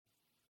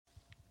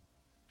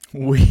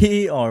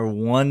We are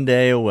one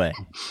day away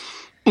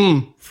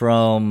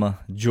from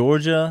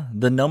Georgia,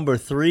 the number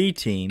 3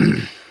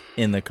 team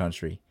in the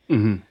country,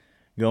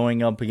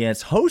 going up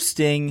against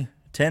hosting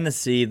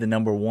Tennessee, the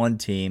number 1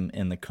 team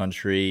in the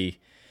country.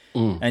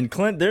 And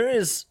Clint, there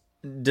is,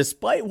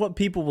 despite what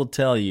people will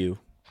tell you,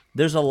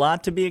 there's a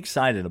lot to be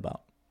excited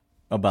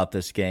about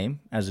this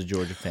game as a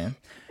Georgia fan.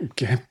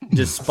 Okay.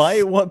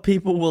 Despite what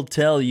people will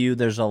tell you,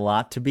 there's a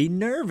lot to be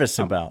nervous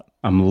about.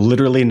 I'm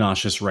literally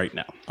nauseous right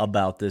now.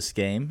 About this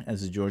game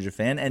as a Georgia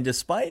fan. And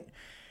despite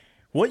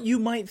what you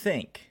might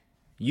think,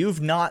 you've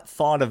not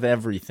thought of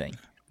everything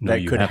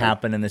that could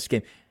happen in this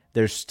game.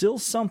 There's still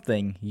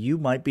something you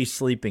might be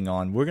sleeping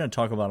on. We're going to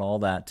talk about all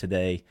that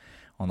today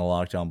on the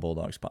Locked On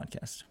Bulldogs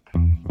podcast.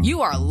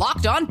 You are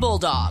Locked On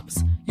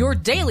Bulldogs, your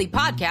daily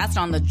podcast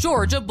on the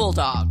Georgia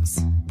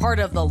Bulldogs. Part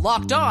of the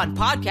Locked On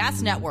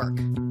Podcast Network,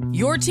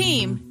 your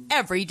team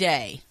every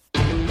day.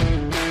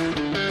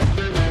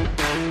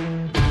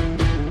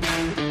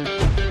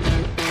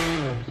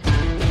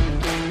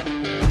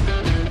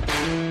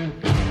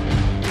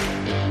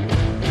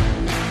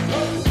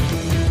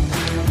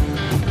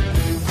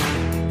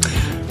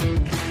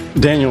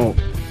 Daniel,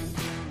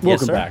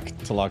 welcome sir. back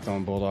to Locked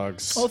On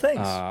Bulldogs. Oh,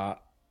 thanks.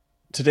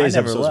 Today's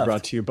never episode is left.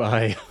 brought to you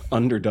by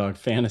Underdog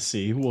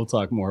Fantasy. We'll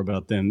talk more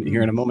about them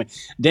here in a moment.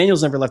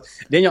 Daniel's never left.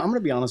 Daniel, I'm going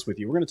to be honest with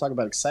you. We're going to talk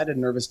about excited,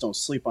 nervous, don't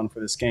sleep on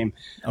for this game.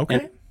 Okay.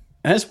 And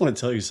I just want to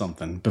tell you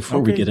something before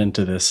we get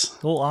into this.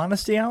 Little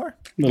honesty hour?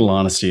 Little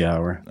honesty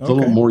hour. A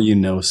little more you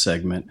know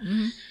segment.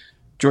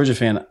 Georgia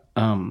fan,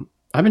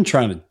 I've been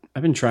trying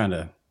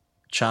to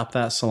chop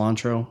that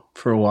cilantro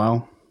for a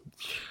while.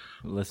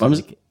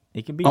 Listen,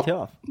 it can be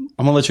tough. I'm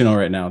gonna let you know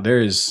right now. There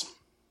is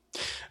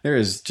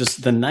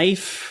just the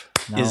knife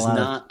is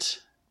not.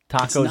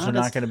 Tacos are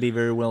not going to be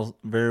very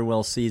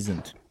well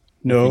seasoned.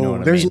 No, you know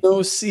what I there's mean.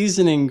 no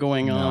seasoning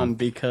going on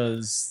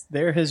because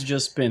there has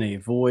just been a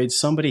void.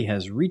 Somebody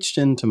has reached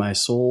into my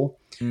soul,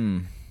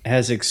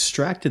 has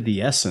extracted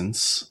the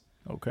essence,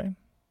 Okay.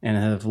 and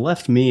have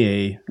left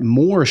me a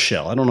more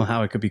shell. I don't know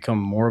how I could become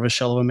more of a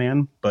shell of a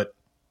man, but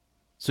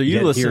So you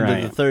Yet listened here to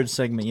I the am. third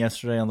segment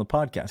yesterday on the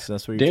podcast.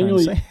 That's what you're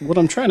Daniel, trying to say? what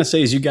I'm trying to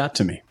say is you got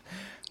to me.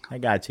 I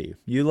got to you.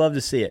 You love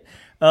to see it.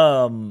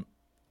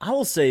 I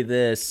will say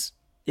this.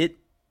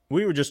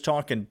 We were just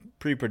talking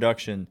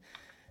pre-production.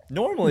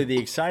 Normally, the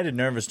excited,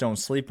 nervous, don't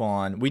sleep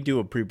on. We do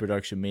a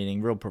pre-production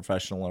meeting, real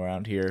professional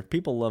around here.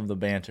 People love the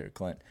banter,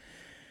 Clint.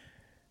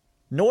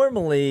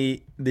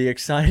 Normally, the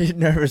excited,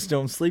 nervous,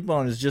 don't sleep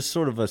on is just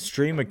sort of a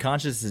stream of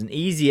consciousness. It's an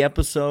easy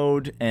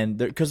episode, and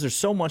because there's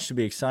so much to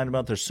be excited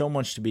about, there's so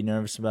much to be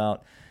nervous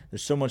about.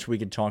 There's so much we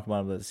could talk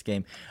about this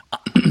game.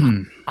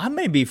 I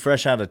may be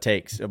fresh out of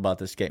takes about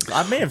this game.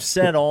 I may have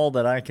said all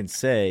that I can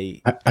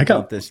say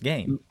about this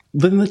game.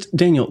 Then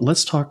Daniel,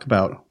 let's talk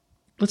about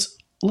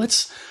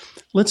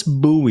let's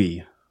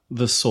buoy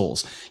the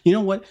souls. You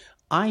know what?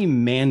 I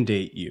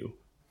mandate you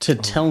to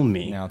tell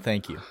me. Now,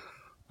 thank you.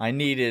 I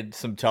needed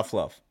some tough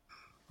love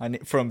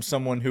from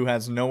someone who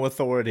has no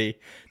authority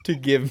to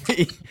give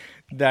me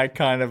that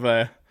kind of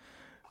a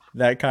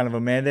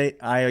mandate.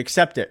 I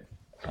accept it.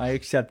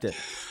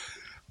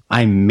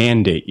 I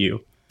mandate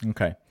you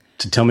Okay.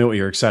 to tell me what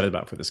you're excited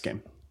about for this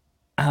game.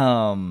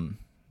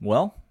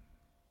 Well,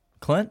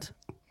 Clint,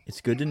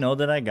 it's good to know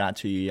that I got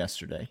to you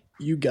yesterday.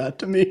 You got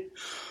to me.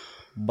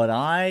 But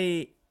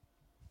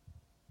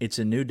it's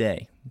a new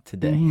day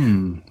today.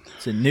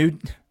 It's a new.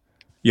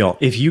 Y'all,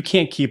 if you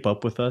can't keep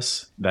up with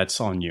us,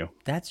 that's on you.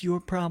 That's your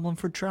problem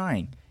for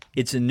trying.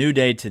 It's a new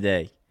day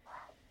today.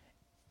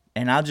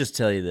 And I'll just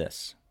tell you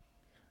this.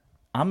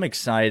 I'm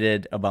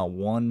excited about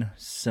one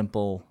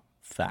simple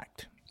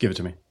fact. Give it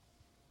to me.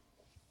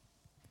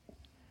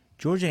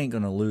 Georgia ain't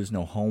going to lose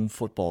no home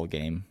football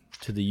game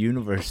to the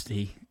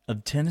University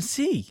of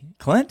Tennessee.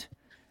 Clint?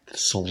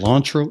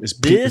 Cilantro is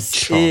being This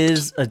chopped.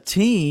 is a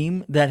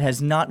team that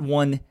has not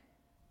won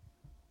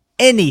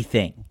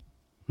anything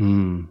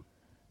in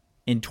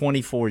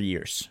 24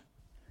 years.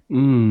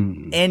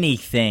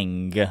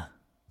 Anything.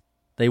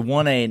 They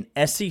won an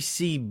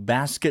SEC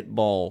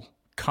basketball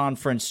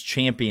conference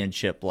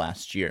championship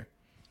last year.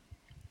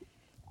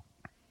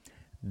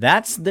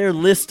 That's their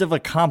list of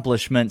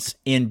accomplishments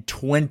in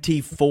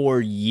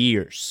 24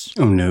 years.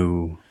 Oh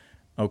no.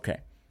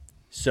 Okay.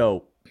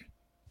 So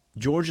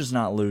Georgia's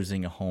not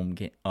losing a home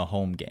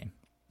game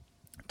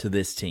to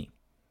this team.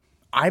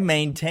 I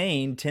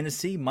maintain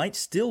Tennessee might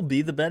still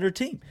be the better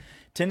team.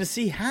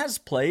 Tennessee has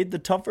played the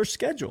tougher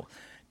schedule.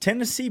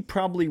 Tennessee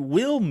probably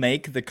will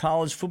make the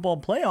college football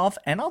playoff,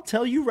 and I'll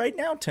tell you right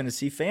now,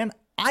 Tennessee fan,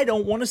 I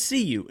don't want to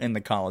see you in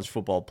the college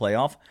football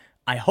playoff.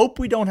 I hope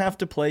we don't have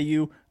to play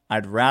you.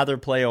 I'd rather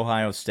play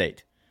Ohio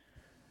State.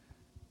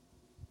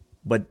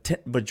 But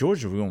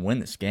Georgia, we're going to win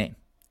this game,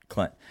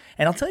 Clint.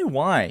 And I'll tell you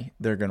why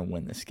they're going to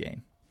win this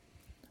game.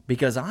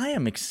 Because I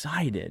am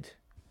excited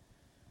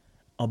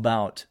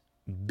about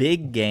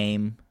big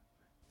game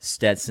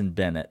Stetson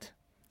Bennett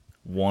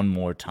one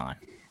more time.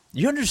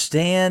 You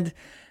understand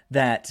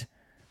that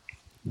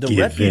the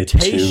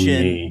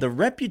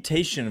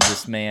reputation of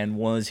this man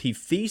was he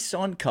feasts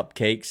on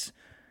cupcakes,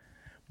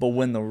 But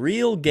when the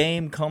real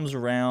game comes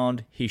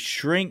around, he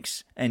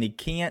shrinks and he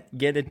can't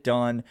get it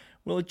done.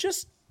 Well, it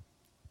just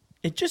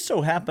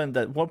so happened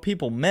that what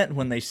people meant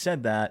when they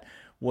said that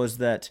was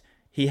that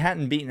he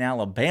hadn't beaten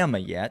Alabama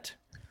yet.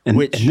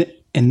 And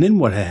then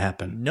what had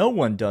happened? No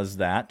one does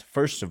that,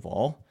 first of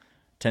all.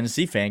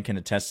 Tennessee fan can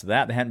attest to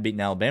that. They hadn't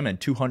beaten Alabama in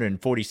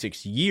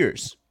 246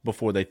 years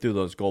before they threw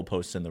those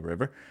goalposts in the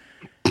river.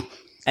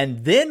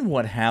 And then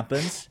what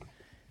happens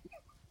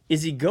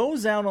is he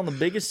goes out on the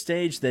biggest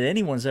stage that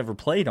anyone's ever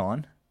played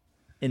on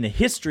in the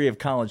history of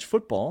college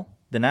football,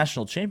 the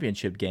national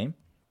championship game,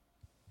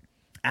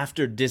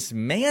 after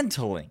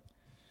dismantling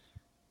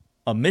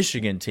a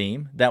Michigan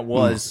team that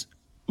was,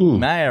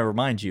 may I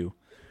remind you,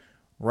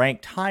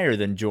 ranked higher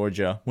than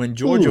Georgia when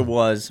Georgia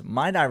was,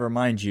 might I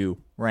remind you,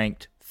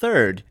 ranked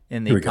third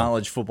in the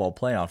college football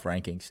playoff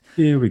rankings.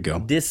 Here we go.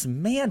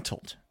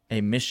 Dismantled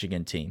a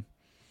Michigan team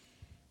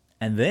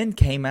and then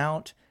came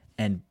out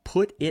and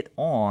put it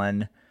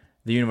on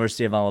the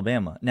University of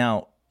Alabama.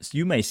 Now,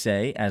 you may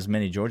say, as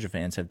many Georgia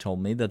fans have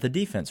told me, that the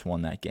defense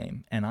won that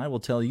game. And I will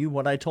tell you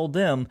what I told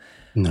them,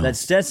 that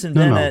Stetson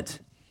Bennett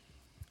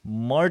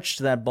marched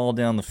that ball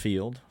down the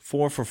field,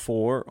 4 for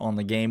 4 on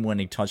the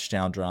game-winning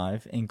touchdown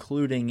drive,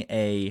 including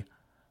a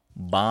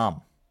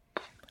bomb.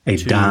 A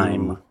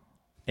dime.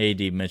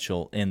 A.D.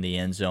 Mitchell in the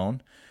end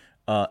zone.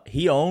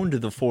 He owned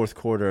the fourth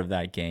quarter of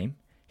that game.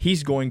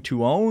 He's going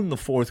to own the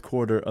fourth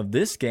quarter of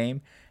this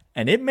game,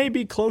 and it may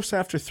be close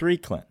after 3,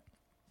 Clint.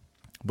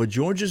 But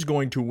Georgia's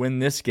going to win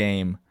this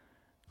game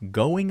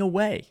going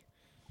away.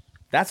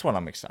 That's what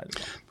I'm excited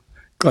about.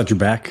 Glad you're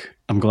back.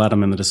 I'm glad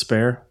I'm in the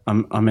despair.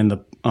 I'm in the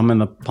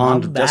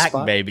pond of back,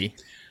 despot. Baby.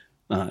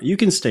 You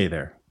can stay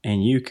there,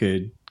 and you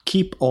could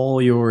keep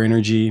all your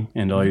energy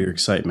and all your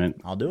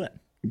excitement. I'll do it.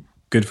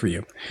 Good for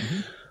you.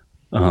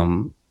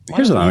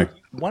 Here's what I'm.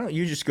 Why don't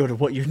you just go to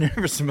what you're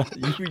nervous about?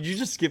 You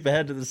just skip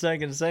ahead to the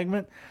second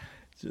segment.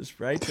 Just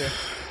right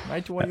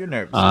to what you're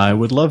nervous about. I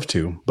would love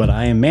to, but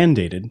I am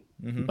mandated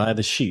by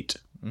the sheet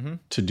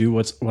to do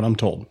what I'm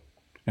told.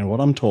 And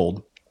what I'm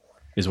told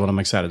is what I'm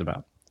excited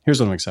about. Here's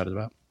what I'm excited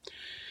about.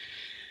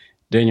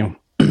 Daniel,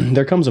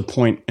 there comes a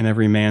point in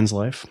every man's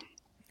life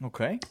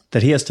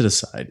that he has to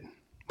decide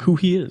who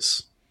he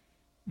is.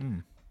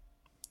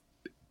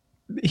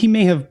 He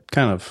may have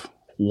kind of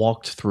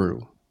walked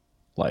through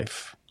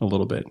life a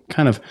little bit,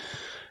 kind of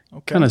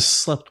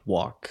slept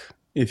walk,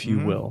 if you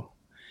will.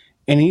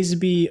 And he needs to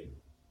be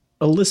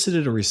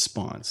elicited a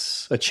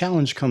response. A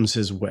challenge comes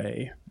his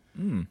way,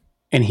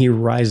 and he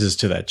rises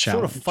to that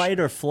challenge. Sort of fight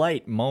or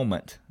flight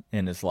moment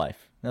in his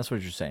life. That's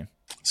what you're saying.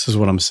 This is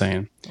what I'm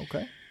saying.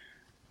 Okay.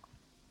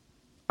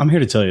 I'm here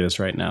to tell you this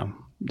right now,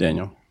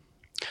 Daniel.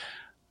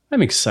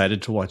 I'm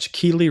excited to watch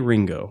Kelee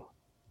Ringo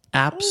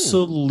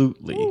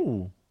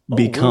absolutely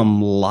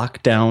become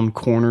lockdown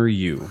corner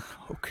U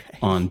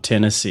on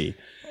Tennessee.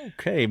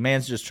 Okay,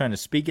 man's just trying to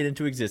speak it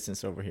into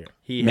existence over here.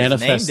 He has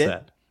manifest named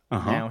that. It.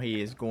 Now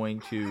he is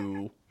going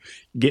to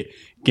give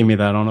me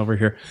that on over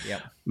here.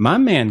 Yep. My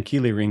man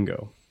Kelee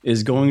Ringo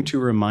is going to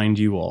remind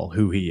you all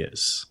who he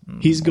is.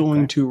 He's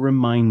going to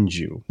remind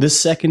you. This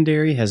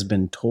secondary has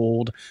been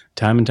told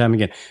time and time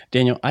again.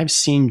 Daniel, I've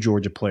seen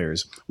Georgia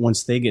players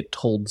once they get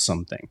told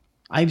something.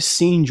 I've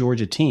seen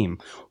Georgia team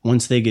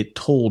once they get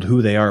told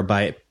who they are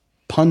by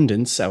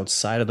pundits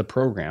outside of the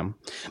program,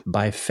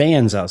 by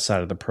fans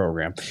outside of the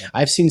program. Yeah.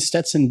 I've seen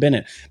Stetson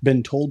Bennett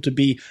been told to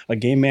be a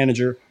game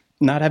manager,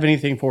 not have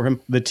anything for him.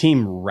 The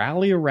team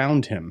rally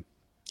around him,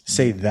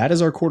 say that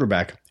is our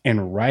quarterback,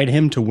 and ride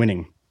him to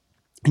winning.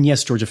 And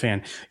yes, Georgia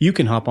fan, you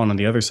can hop on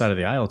the other side of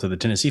the aisle to the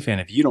Tennessee fan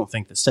if you don't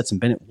think that Stetson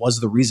Bennett was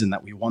the reason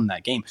that we won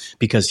that game,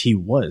 because he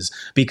was,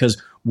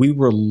 because we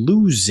were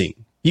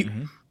losing.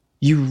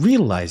 You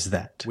realize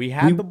that. We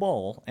had the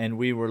ball and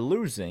we were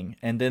losing,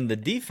 and then the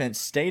defense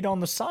stayed on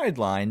the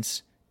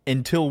sidelines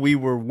until we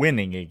were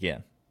winning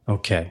again.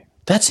 Okay.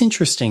 That's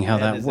interesting how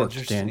that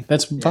worked, Dan.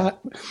 That's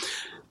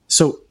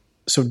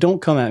So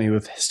don't come at me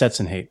with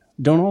Stetson hate.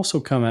 Don't also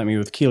come at me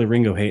with Kelee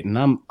Ringo hate. And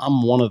I'm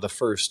one of the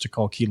first to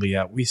call Kelee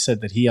out. We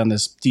said that he on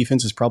this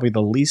defense is probably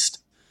the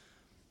least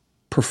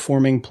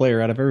performing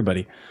player out of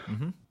everybody.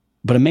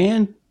 But the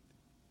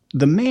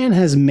man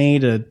has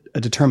made a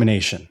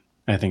determination,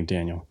 I think,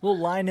 Daniel. Little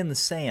line in the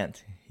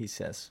sand, he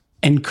says.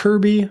 And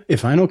Kirby,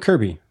 if I know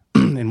Kirby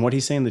and what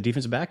he's saying, the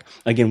defensive back,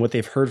 again, what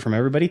they've heard from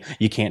everybody,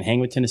 you can't hang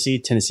with Tennessee.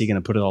 Tennessee going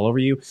to put it all over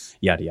you.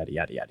 Yada, yada,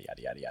 yada, yada,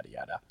 yada, yada, yada,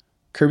 yada.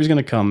 Kirby's going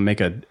to come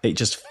make a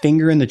just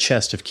finger in the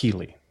chest of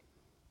Kelee.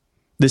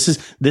 This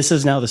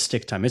is now the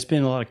stick time. It's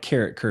been a lot of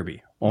carrot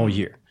Kirby all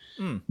year.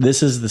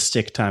 This is the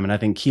stick time, and I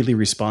think Kelee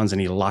responds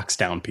and he locks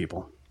down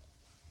people.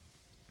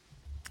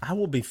 I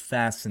will be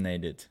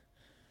fascinated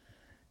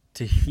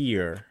to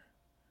hear.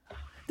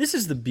 This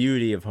is the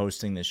beauty of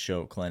hosting this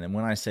show, Clint. And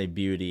when I say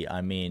beauty,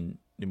 I mean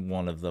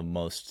one of the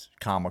most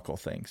comical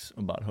things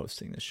about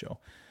hosting this show.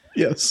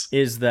 Yes.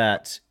 Is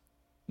that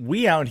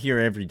we out here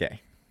every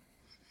day.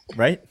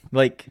 Right?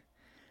 Like,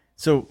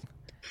 so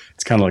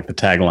it's kind of like the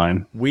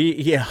tagline.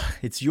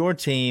 It's your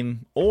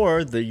team or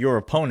your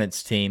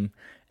opponent's team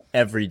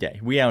every day.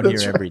 We out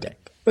here every day.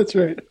 That's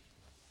right.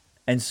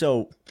 And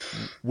so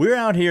we're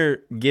out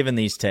here giving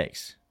these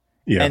takes.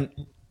 Yeah.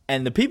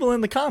 And the people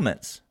in the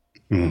comments,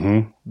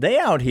 Mm-hmm. they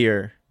out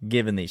here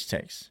giving these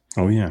takes.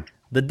 Oh, yeah.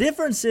 The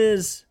difference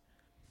is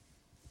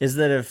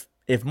that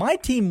if my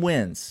team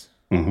wins,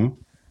 Mm-hmm.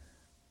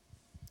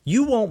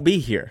 you won't be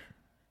here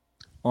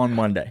on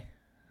Monday.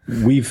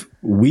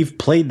 We've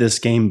played this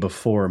game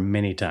before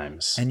many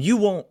times. And you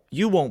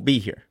won't be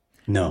here.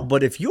 No.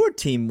 But if your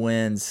team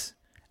wins,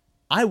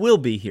 I will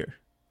be here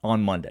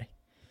on Monday.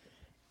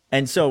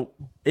 And so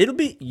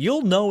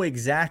you'll know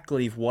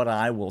exactly what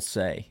I will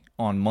say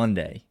on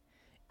Monday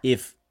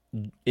if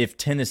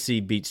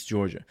Tennessee beats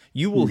Georgia.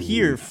 You will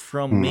hear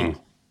from me.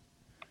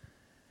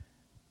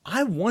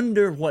 I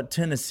wonder what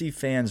Tennessee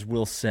fans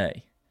will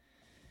say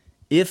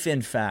if,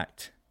 in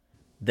fact,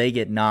 they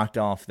get knocked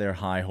off their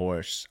high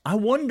horse. I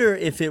wonder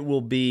if it will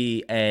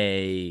be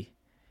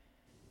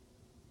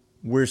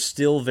we're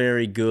still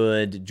very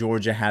good.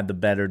 Georgia had the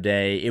better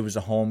day. It was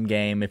a home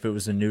game. If it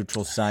was a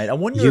neutral site, I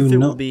wonder if it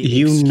will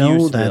be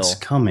that's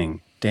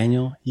coming,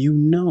 Daniel. You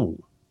know.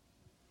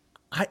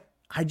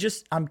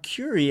 I'm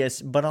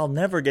curious, but I'll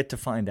never get to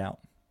find out.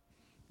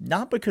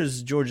 Not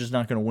because Georgia's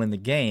not going to win the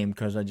game,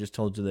 because I just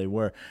told you they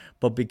were,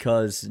 but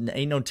because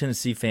ain't no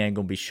Tennessee fan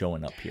going to be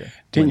showing up here.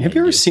 Daniel, have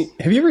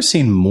you ever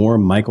seen more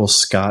Michael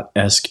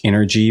Scott-esque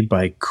energy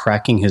by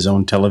cracking his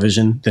own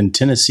television than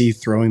Tennessee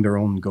throwing their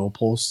own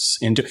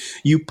goalposts into?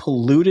 You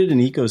polluted an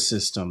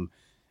ecosystem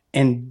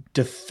and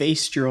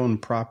defaced your own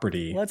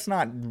property. Let's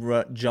not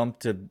jump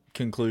to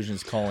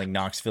conclusions calling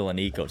Knoxville an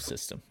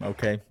ecosystem,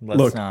 okay?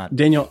 Look,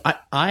 Daniel,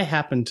 I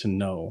happen to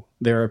know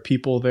there are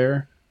people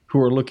there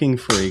who are looking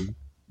for a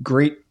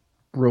great,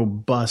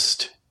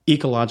 robust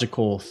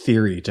ecological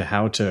theory to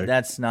how to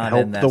That's not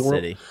help in that the world.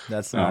 city.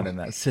 That's not in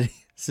that city.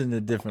 It's in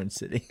a different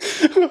city.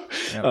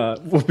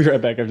 We'll be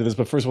right back after this,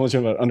 but first we'll let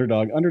you know about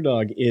Underdog.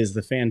 Underdog is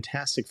the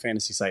fantastic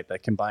fantasy site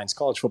that combines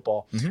college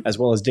football as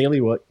well as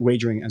daily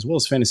wagering as well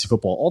as fantasy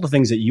football, all the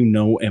things that you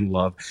know and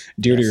love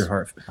dear to your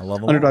heart. I love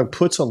them. Underdog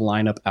puts a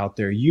lineup out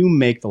there. You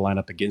make the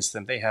lineup against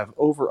them. They have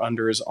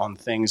over-unders on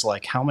things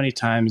like how many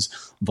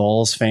times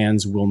Vols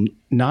fans will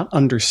not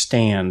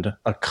understand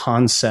a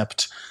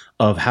concept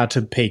of how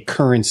to pay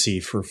currency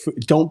for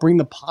food. Don't bring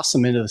the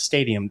possum into the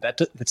stadium.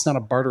 That's not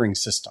a bartering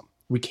system.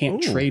 We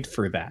can't trade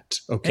for that.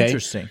 Okay.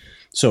 Interesting.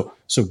 So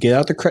get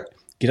out the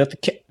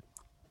kit.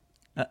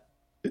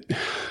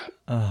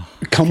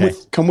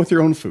 Come with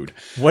your own food.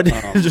 What?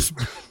 Just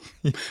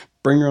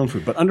bring your own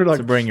food. But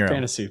Underdog bring your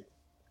Fantasy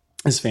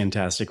is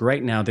fantastic.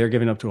 Right now, they're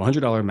giving up to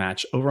 $100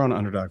 match over on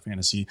Underdog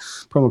Fantasy.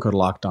 Promo code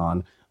Locked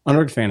On.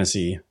 Underdog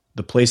Fantasy,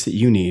 the place that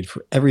you need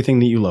for everything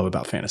that you love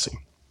about fantasy.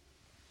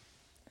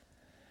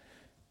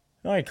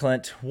 All right,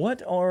 Clint,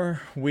 what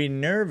are we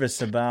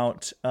nervous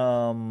about?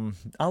 I'll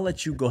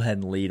let you go ahead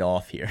and lead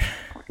off here.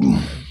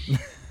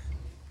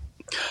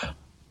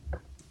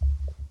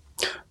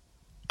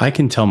 I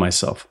can tell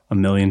myself a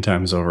million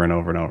times over and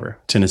over and over,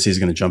 Tennessee's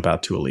going to jump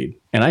out to a lead.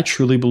 And I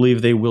truly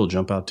believe they will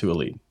jump out to a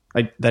lead.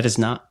 I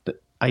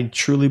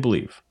truly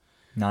believe.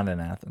 Not in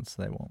Athens.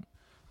 They won't.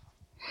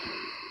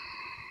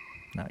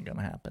 Not going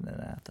to happen in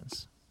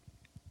Athens.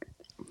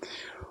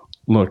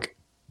 Look.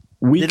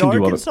 Did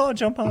Arkansas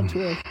jump out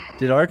to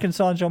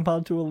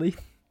a lead?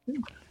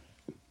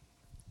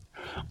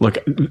 Look,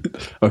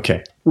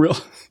 okay.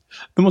 The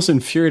most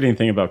infuriating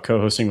thing about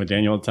co-hosting with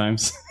Daniel at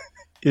times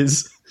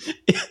is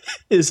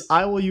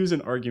I will use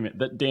an argument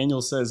that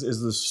Daniel says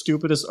is the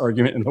stupidest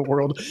argument in the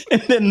world,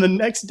 and then the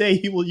next day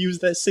he will use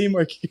that same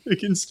argument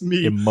against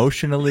me.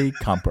 Emotionally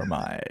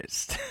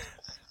compromised.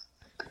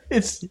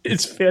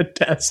 It's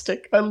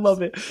fantastic. I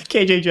love it.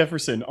 KJ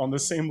Jefferson on the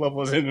same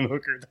level as Hendon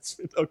Hooker. That's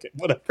okay.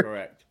 Whatever.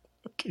 Correct.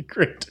 Okay,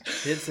 great.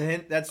 It's a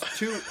hint. That's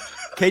two.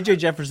 KJ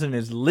Jefferson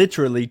is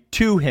literally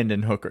two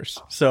Hendon Hookers.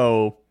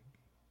 So,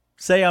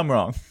 say I'm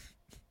wrong.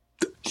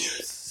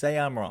 Say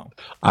I'm wrong.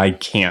 I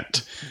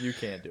can't. You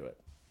can't do it.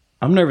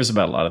 I'm nervous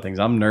about a lot of things.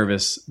 I'm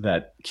nervous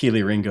that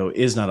Keely Ringo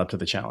is not up to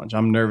the challenge.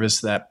 I'm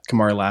nervous that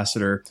Kamari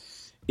Lassiter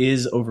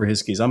is over his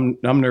skis. I'm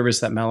nervous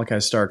that Malachi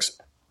Starks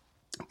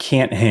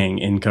can't hang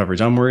in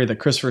coverage. I'm worried that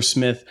Christopher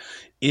Smith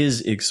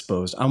is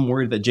exposed. I'm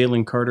worried that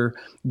Jalen Carter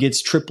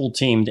gets triple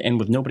teamed and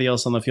with nobody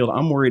else on the field.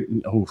 I'm worried.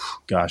 Oh,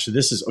 gosh,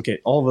 this is okay.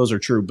 All of those are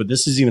true, but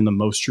this is even the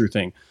most true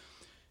thing.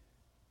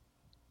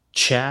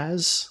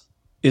 Chaz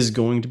is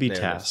going to be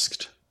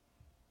tasked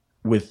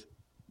with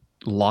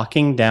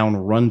locking down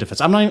run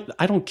defense.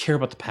 I don't care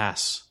about the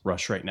pass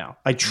rush right now.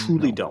 I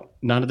truly don't.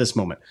 Not at this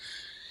moment.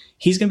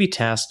 He's going to be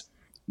tasked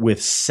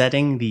with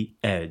setting the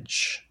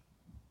edge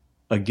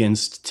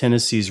against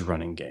Tennessee's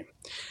running game.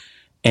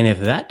 And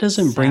if that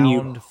doesn't bring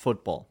you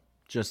football,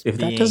 if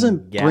that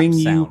doesn't bring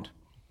you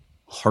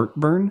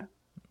heartburn,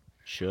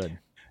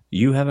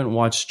 you haven't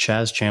watched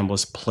Chaz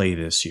Chambliss play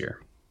this year.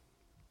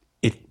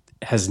 It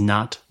has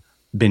not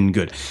been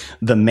good.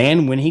 The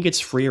man, when he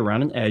gets free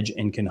around an edge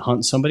and can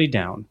hunt somebody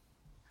down,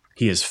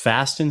 he is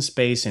fast in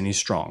space and he's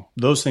strong.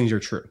 Those things are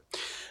true.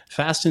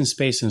 Fast in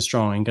space and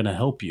strong ain't going to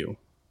help you.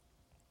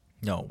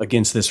 No,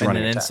 against this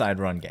running an attack. Inside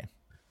run game.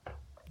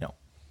 No,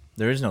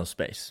 there is no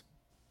space.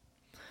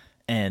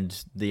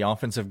 and the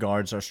offensive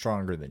guards are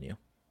stronger than you.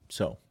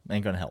 So,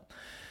 ain't going to help.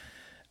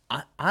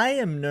 I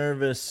am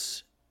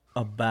nervous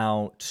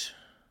about...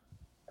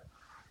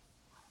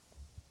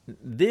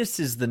 This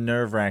is the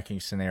nerve-wracking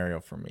scenario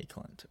for me,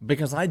 Clint,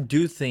 because I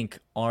do think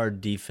our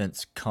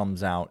defense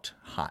comes out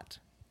hot.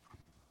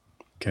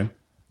 Okay.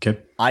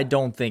 I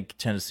don't think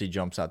Tennessee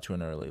jumps out to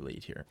an early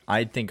lead here.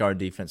 I think our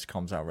defense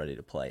comes out ready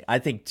to play. I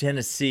think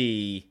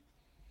Tennessee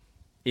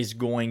is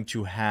going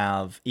to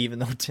have, even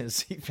though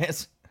Tennessee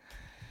fans,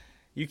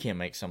 you can't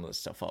make some of this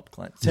stuff up,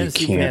 Clint.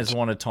 Tennessee fans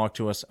want to talk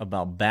to us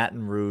about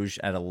Baton Rouge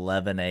at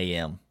 11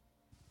 a.m.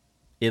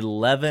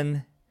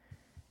 11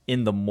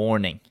 in the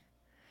morning.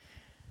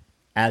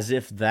 As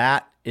if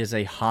that is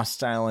a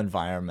hostile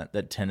environment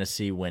that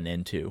Tennessee went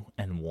into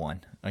and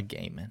won a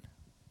game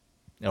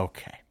in.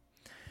 Okay.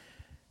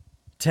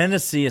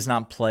 Tennessee has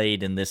not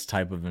played in this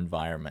type of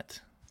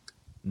environment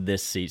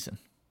this season.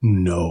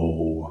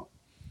 No.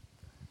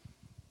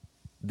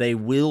 They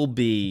will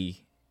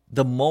be,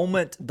 the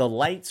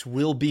lights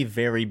will be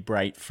very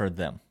bright for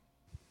them.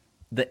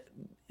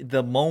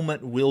 The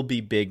moment will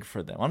be big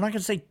for them. I'm not going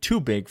to say too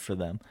big for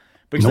them,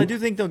 because I do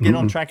think they'll get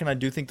on track, and I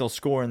do think they'll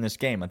score in this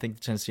game. I think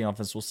the Tennessee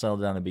offense will settle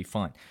down and be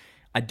fine.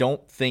 I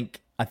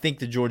think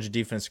the Georgia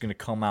defense is going to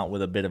come out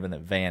with a bit of an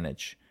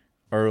advantage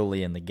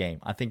early in the game.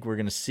 I think we're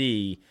going to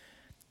see,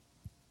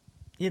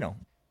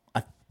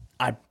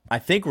 I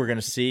think we're going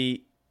to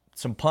see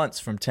some punts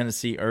from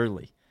Tennessee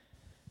early.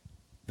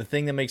 The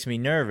thing that makes me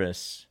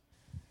nervous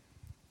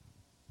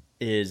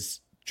is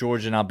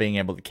Georgia not being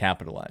able to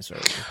capitalize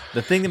early.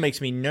 The thing that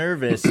makes me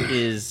nervous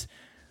is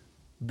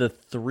the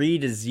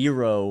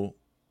 3-0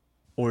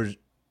 or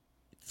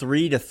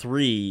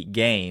 3-3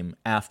 game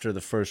after the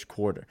first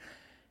quarter,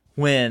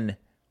 when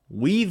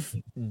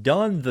we've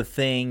done the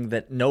thing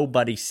that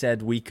nobody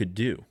said we could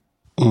do,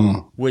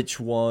 which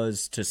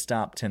was to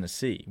stop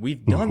Tennessee.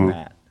 We've done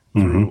that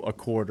through a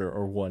quarter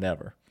or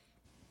whatever.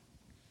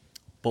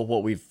 But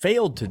what we've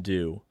failed to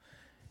do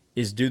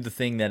is do the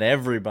thing that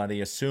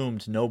everybody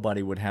assumed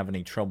nobody would have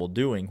any trouble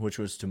doing, which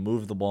was to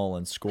move the ball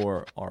and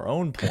score our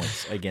own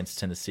points against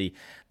Tennessee.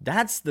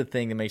 That's the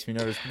thing that makes me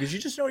nervous, because you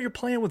just know you're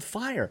playing with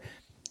fire.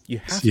 You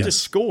have to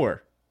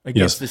score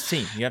against this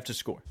team. You have to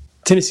score.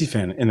 Tennessee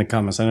fan in the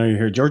comments, I know you're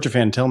here. Georgia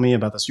fan, tell me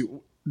about this.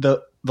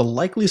 The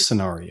likely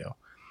scenario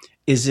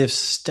is if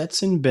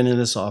Stetson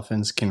Bennett's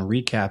offense can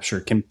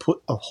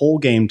put a whole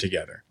game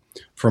together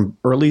from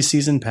early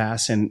season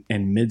pass and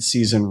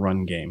mid-season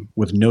run game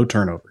with no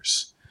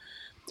turnovers.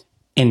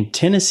 And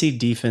Tennessee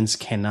defense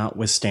cannot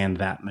withstand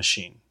that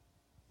machine.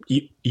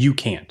 You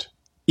can't.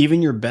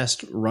 Even your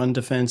best run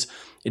defense,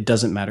 it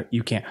doesn't matter.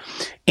 You can't.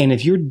 And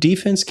if your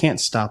defense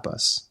can't stop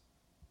us,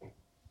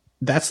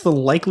 that's the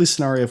likely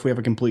scenario if we have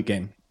a complete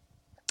game.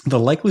 The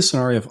likely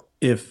scenario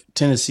if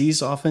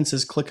Tennessee's offense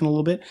is clicking a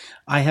little bit,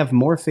 I have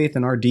more faith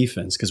in our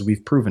defense, because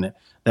we've proven it,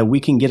 that we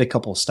can get a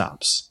couple of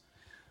stops.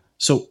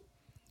 So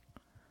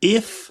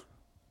if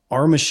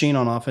our machine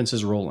on offense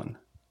is rolling,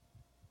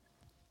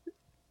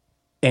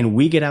 and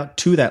we get out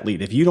to that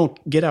lead, if you don't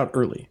get out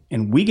early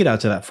and we get out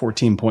to that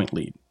 14-point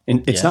lead,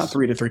 and it's not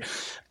 3-3,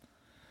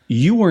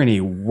 you are in a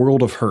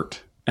world of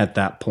hurt at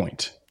that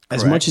point.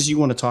 Correct. As much as you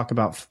want to talk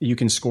about you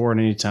can score at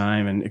any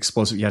time and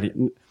explosive,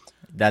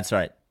 that's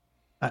right.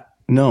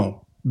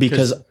 No,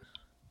 because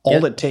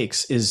all it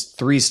takes is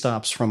 3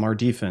 stops from our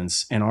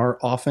defense, and our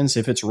offense,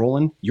 if it's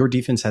rolling, your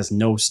defense has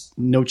no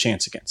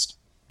chance against.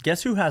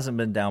 Guess who hasn't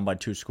been down by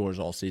 2 scores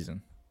all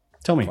season?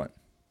 Tell me.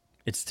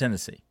 It's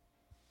Tennessee.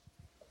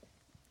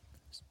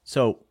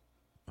 So,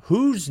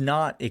 who's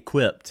not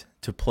equipped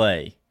to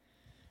play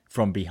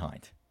from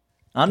behind?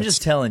 I'm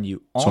just telling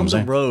you, on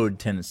the road,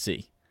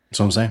 Tennessee. That's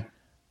what I'm saying.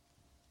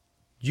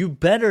 You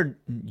better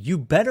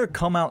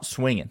come out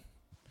swinging.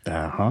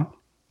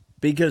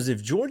 Because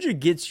if Georgia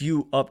gets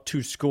you up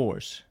 2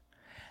 scores,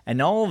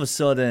 and all of a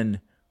sudden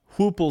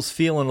Whoople's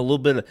feeling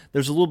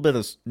there's a little bit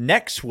of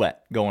neck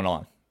sweat going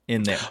on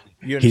in there.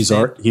 You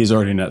understand? He's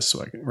already neck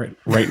sweat.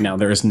 Right now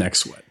there is neck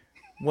sweat.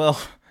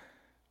 Well,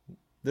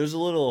 there's a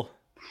little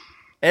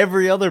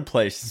every other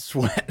place is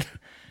sweat.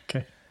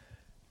 Okay.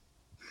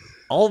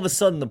 All of a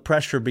sudden the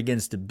pressure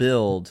begins to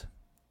build.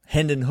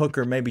 Hendon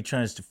Hooker maybe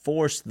tries to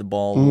force the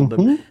ball a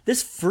little bit.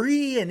 This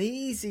free and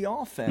easy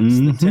offense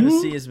that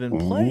Tennessee has been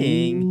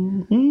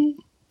playing,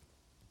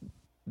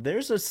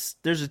 there's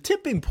a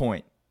tipping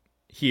point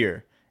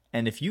here.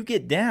 And if you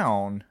get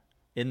down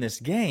in this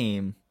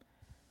game,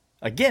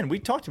 again, we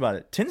talked about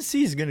it.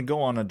 Tennessee is going to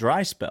go on a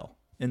dry spell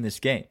in this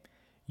game.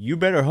 You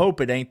better hope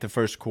it ain't the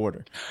first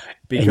quarter.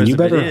 Because you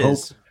better hope.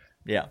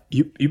 Yeah.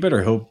 You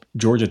better hope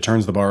Georgia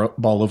turns the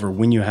ball over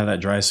when you have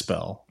that dry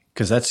spell,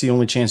 because that's the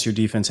only chance your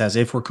defense has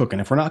if we're cooking.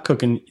 If we're not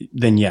cooking,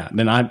 then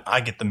I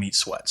get the meat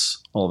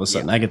sweats all of a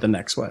sudden. Yeah. I get the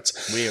neck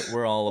sweats.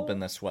 We're all up in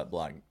the sweat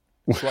block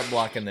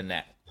in the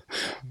neck.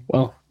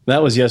 Well,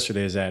 that was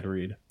yesterday's ad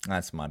read.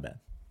 That's my bad.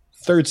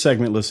 Third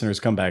segment listeners,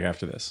 come back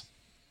after this.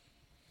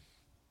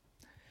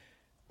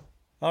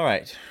 All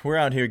right, we're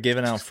out here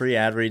giving out free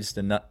ad reads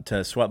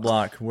to Sweat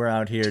Block. We're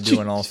out here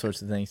doing all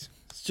sorts of things.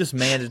 It's just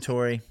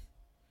mandatory.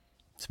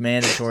 It's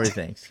mandatory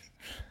things.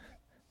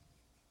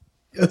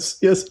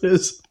 Yes, it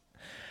is.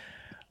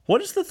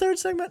 What is the third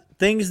segment?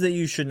 Things that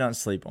you should not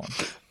sleep on.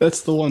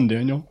 That's the one,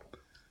 Daniel.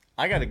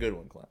 I got a good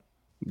one, Clint.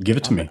 Give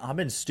it to me. I've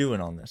been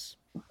stewing on this.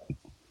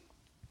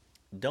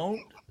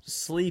 Don't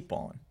sleep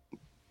on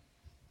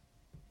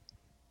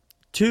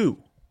 2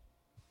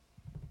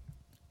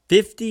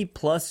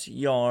 50-plus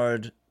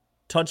yard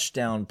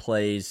touchdown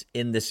plays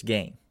in this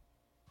game,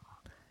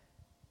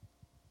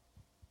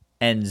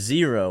 and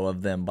 0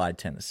 of them by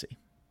Tennessee.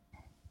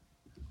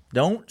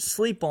 Don't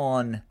sleep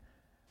on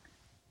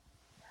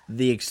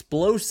the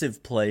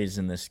explosive plays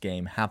in this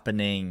game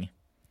happening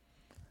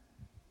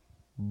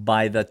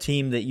by the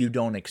team that you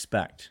don't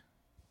expect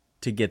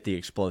to get the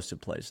explosive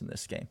plays in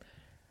this game.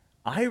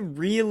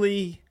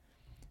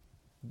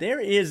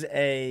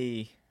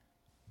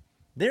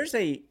 There's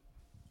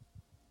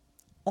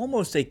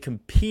almost a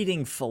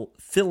competing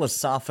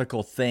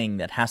philosophical thing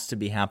that has to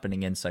be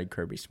happening inside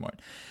Kirby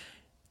Smart.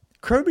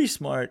 Kirby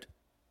Smart,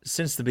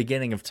 since the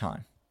beginning of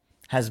time,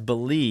 has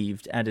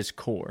believed at his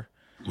core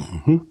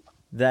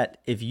that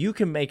if you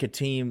can make a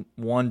team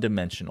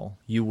one-dimensional,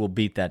 you will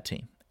beat that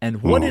team.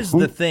 And what is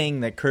the thing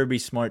that Kirby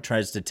Smart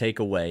tries to take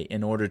away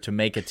in order to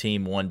make a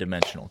team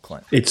one-dimensional,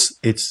 Clint? It's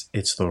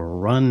the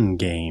run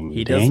game.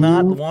 He does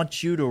not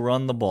want you to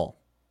run the ball.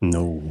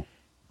 No.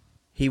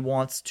 He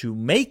wants to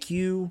make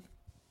you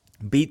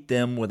beat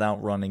them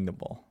without running the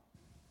ball.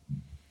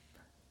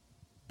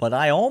 But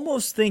I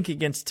almost think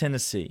against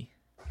Tennessee,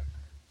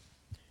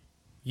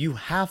 you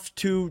have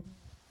to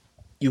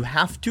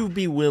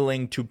be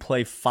willing to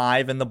play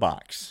 5 in the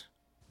box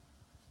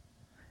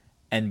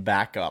and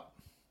back up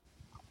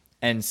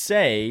and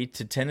say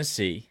to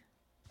Tennessee,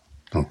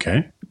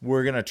 okay,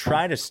 we're going to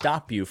try to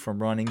stop you from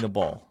running the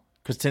ball,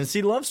 because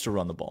Tennessee loves to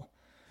run the ball.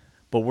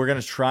 But we're going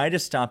to try to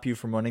stop you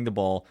from running the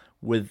ball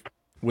with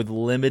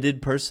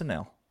limited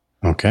personnel.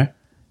 Okay.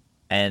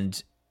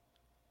 And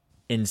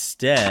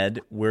instead,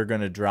 we're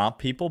going to drop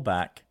people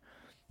back,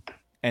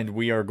 and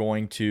we are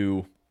going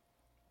to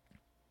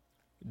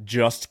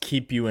just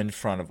keep you in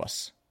front of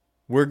us.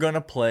 We're going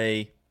to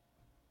play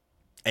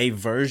a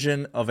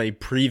version of a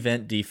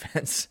prevent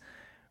defense,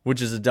 which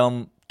is a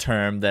dumb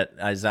term that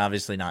is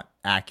obviously not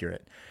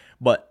accurate.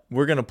 But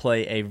we're going to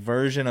play a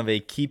version of a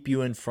keep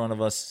you in front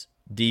of us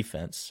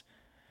defense,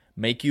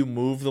 make you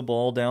move the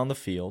ball down the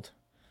field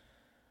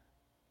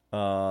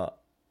in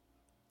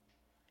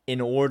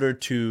order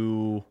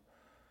to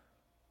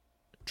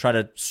try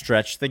to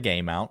stretch the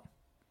game out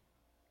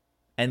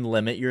and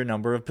limit your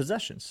number of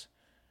possessions.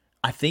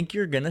 I think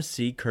you're going to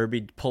see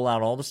Kirby pull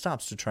out all the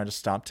stops to try to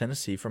stop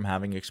Tennessee from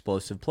having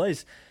explosive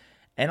plays.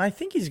 And I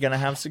think he's going to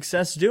have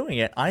success doing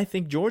it. I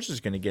think Georgia's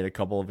going to get a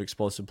couple of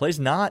explosive plays,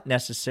 not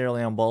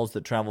necessarily on balls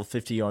that travel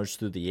 50 yards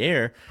through the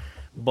air,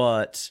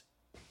 but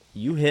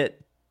you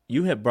hit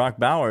Brock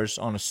Bowers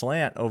on a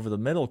slant over the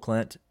middle,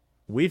 Clint.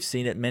 We've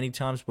seen it many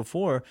times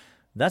before.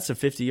 That's a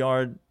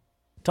 50-yard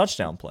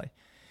touchdown play.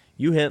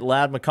 You hit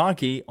Ladd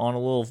McConkey on a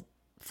little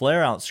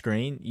flare-out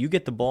screen. You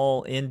get the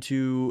ball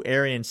into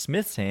Arian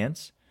Smith's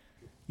hands.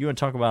 You want to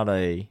talk about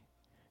a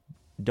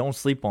don't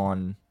sleep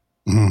on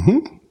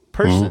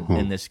person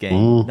in this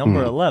game.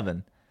 Number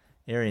 11,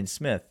 Arian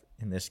Smith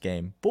in this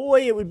game.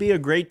 Boy, it would be a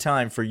great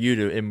time for you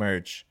to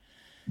emerge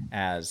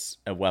as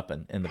a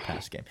weapon in the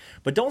pass game.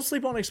 But don't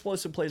sleep on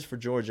explosive plays for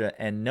Georgia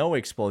and no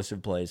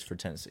explosive plays for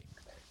Tennessee.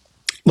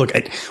 Look,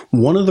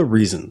 one of the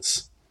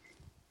reasons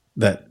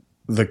that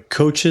the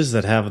coaches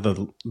that have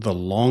the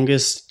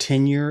longest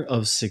tenure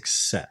of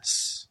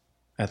success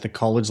at the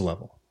college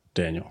level,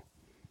 Daniel,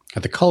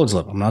 at the college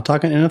level, I'm not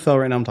talking NFL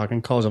right now, I'm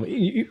talking college level.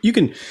 You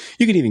can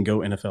even go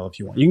NFL if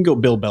you want. You can go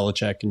Bill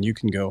Belichick and you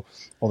can go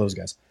all those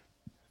guys.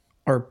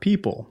 Are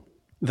people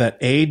that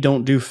A,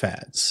 don't do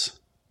fads,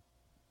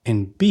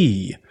 and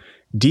B,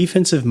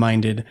 defensive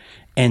minded,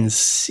 and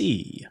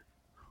C,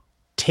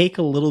 take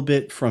a little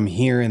bit from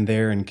here and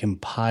there and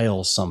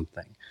compile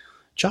something.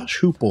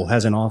 Josh Heupel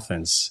has an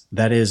offense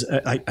that is,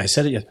 I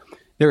said it,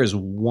 there is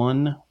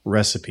one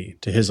recipe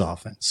to his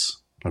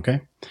offense,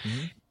 okay?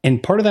 Mm-hmm.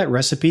 And part of that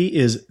recipe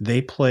is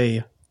they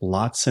play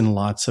lots and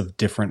lots of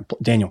different,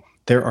 Daniel,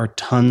 there are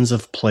tons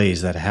of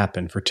plays that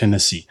happen for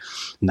Tennessee.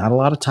 Not a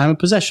lot of time of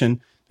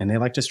possession, and they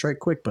like to strike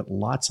quick, but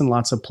lots and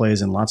lots of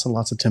plays and lots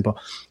of tempo.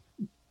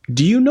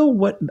 Do you know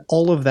what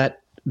all of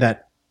that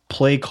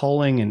play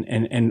calling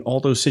and all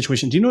those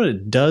situations, do you know what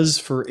it does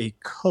for a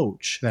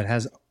coach that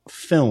has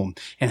film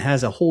and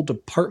has a whole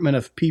department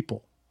of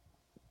people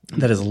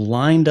that is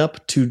lined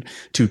up to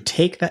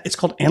take that? It's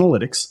called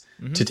analytics.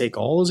 Mm-hmm. To take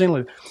all those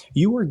analytics,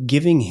 you are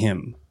giving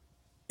him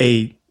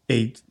a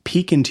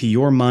peek into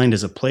your mind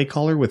as a play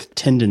caller with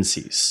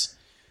tendencies.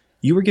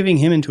 You are giving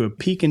him into a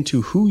peek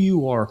into who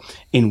you are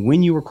and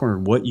when you are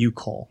cornered, what you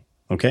call.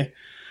 Okay,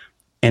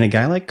 and a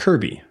guy like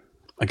Kirby,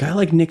 a guy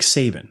like Nick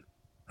Saban.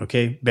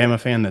 Okay, Bama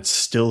fan that's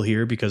still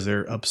here because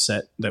they're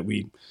upset that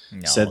we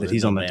said that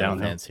he's on the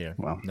downhill. Fans here.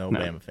 Well, no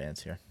Bama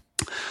fans here.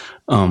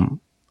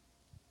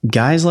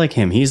 Guys like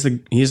him, he's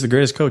the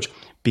greatest coach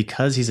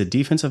because he's a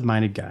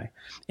defensive-minded guy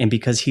and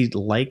because he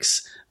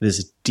likes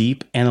this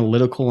deep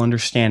analytical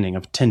understanding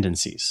of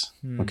tendencies.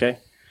 Okay,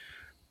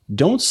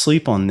 Don't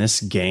sleep on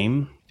this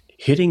game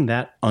hitting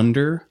that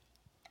under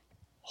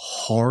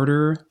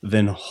harder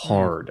than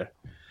hard.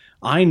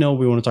 I know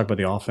we want to talk about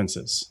the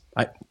offenses.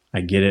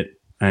 I get it.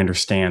 I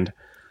understand.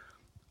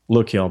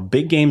 Look, y'all,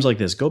 big games like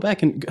this, go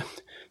back and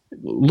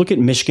look at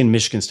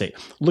Michigan State.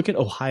 Look at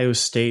Ohio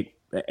State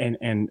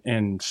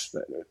and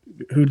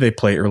who did they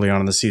play early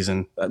on in the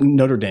season?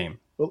 Notre Dame.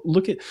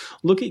 Look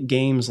at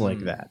games like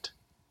that.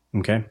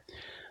 Okay?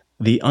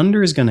 The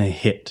under is going to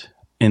hit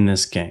in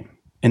this game.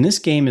 And this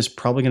game is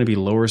probably going to be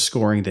lower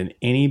scoring than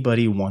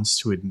anybody wants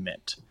to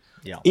admit.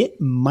 Yeah.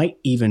 It might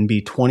even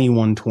be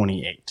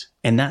 21-28.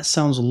 And that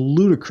sounds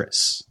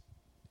ludicrous.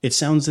 It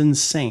sounds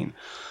insane.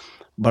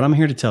 But I'm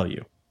here to tell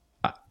you,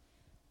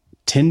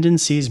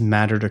 tendencies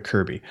matter to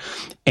Kirby.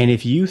 And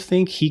if you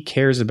think he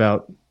cares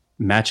about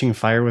matching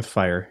fire with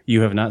fire,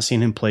 you have not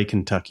seen him play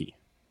Kentucky.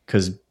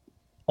 Because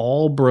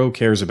all bro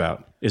cares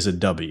about is a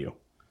W.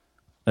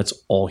 That's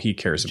all he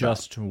cares about.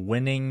 Just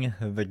winning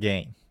the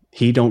game.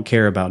 He don't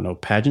care about no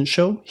pageant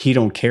show. He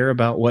don't care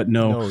about what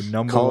number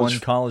one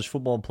college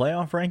football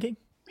playoff ranking.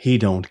 He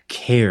don't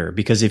care,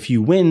 because if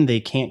you win, they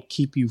can't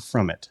keep you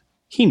from it.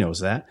 He knows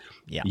that.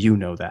 Yeah. You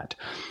know that.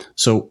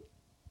 So,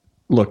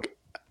 look,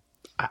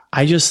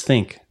 I just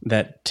think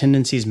that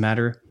tendencies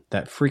matter,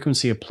 that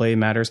frequency of play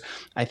matters.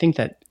 I think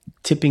that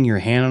tipping your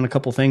hand on a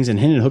couple things,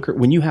 and Hendon Hooker,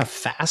 when you have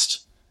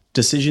fast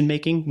decision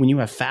making, when you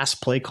have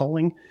fast play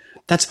calling,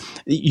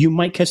 you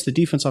might catch the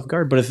defense off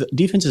guard. But if the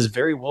defense is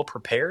very well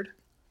prepared,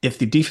 if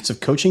the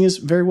defensive coaching is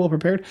very well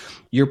prepared,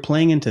 you're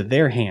playing into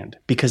their hand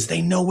because they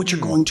know what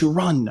you're going to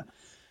run.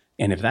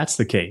 And if that's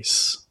the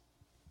case,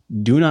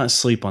 do not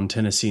sleep on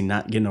Tennessee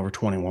not getting over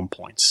 21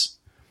 points,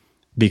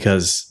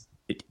 because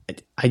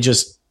I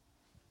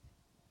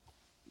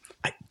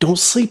don't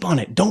sleep on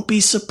it. Don't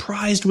be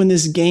surprised when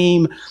this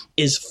game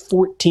is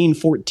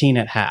 14-14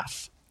 at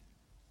half.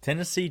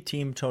 Tennessee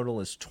team total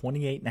is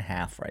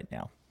 28.5 right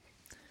now.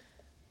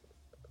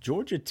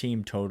 Georgia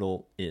team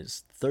total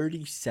is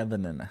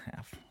 37.5.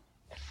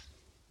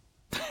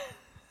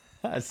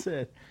 I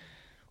said,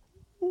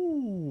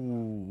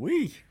 ooh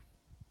wee.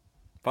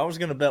 If I was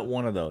going to bet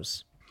one of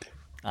those,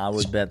 I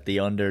would bet the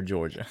under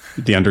Georgia.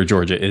 The under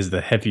Georgia is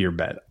the heavier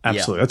bet.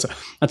 Absolutely. Yeah.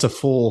 That's a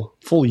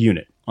full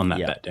unit on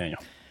that bet, Daniel.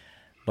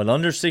 But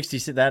under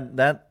 66,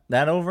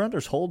 that over-under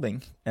is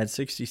holding at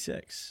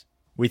 66.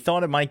 We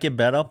thought it might get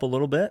bet up a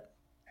little bit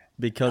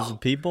because of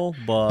people,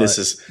 but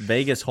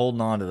Vegas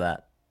holding on to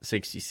that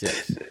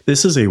 66.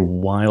 This is a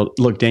wild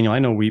look, Daniel. I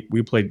know we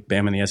played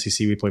Bama in the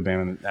SEC. We played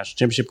Bama in the national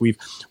championship.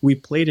 We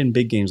played in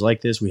big games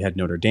like this. We had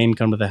Notre Dame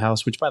come to the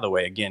house, which, by the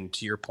way, again,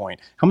 to your point,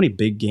 how many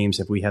big games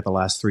have we had the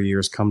last 3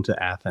 years come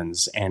to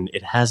Athens? And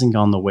it hasn't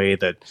gone the way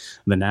that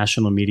the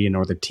national media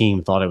nor the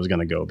team thought it was going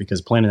to go, because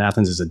playing in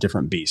Athens is a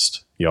different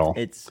beast, y'all.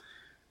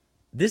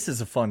 This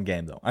is a fun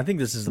game, though. I think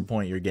this is the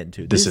point you're getting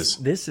to. This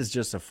is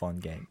just a fun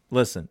game.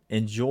 Listen,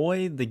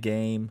 enjoy the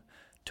game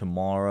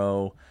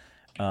tomorrow.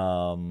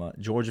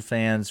 Georgia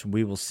fans,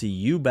 we will see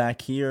you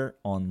back here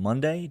on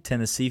Monday.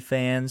 Tennessee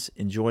fans,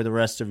 enjoy the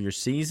rest of your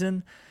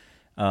season.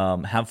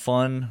 Have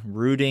fun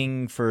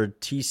rooting for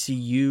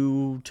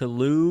TCU to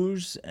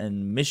lose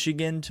and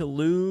Michigan to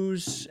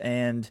lose,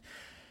 and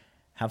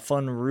have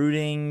fun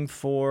rooting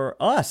for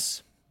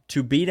us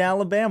to beat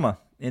Alabama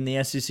in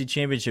the SEC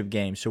championship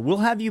game. So we'll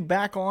have you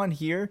back on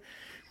here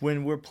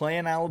when we're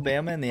playing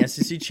Alabama in the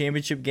SEC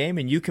championship game,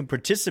 and you can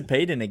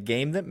participate in a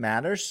game that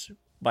matters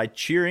by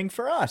cheering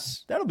for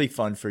us. That'll be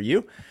fun for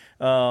you.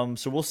 So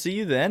we'll see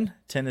you then,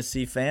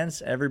 Tennessee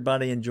fans.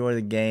 Everybody enjoy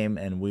the game,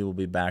 and we will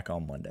be back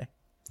on Monday.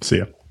 See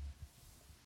ya.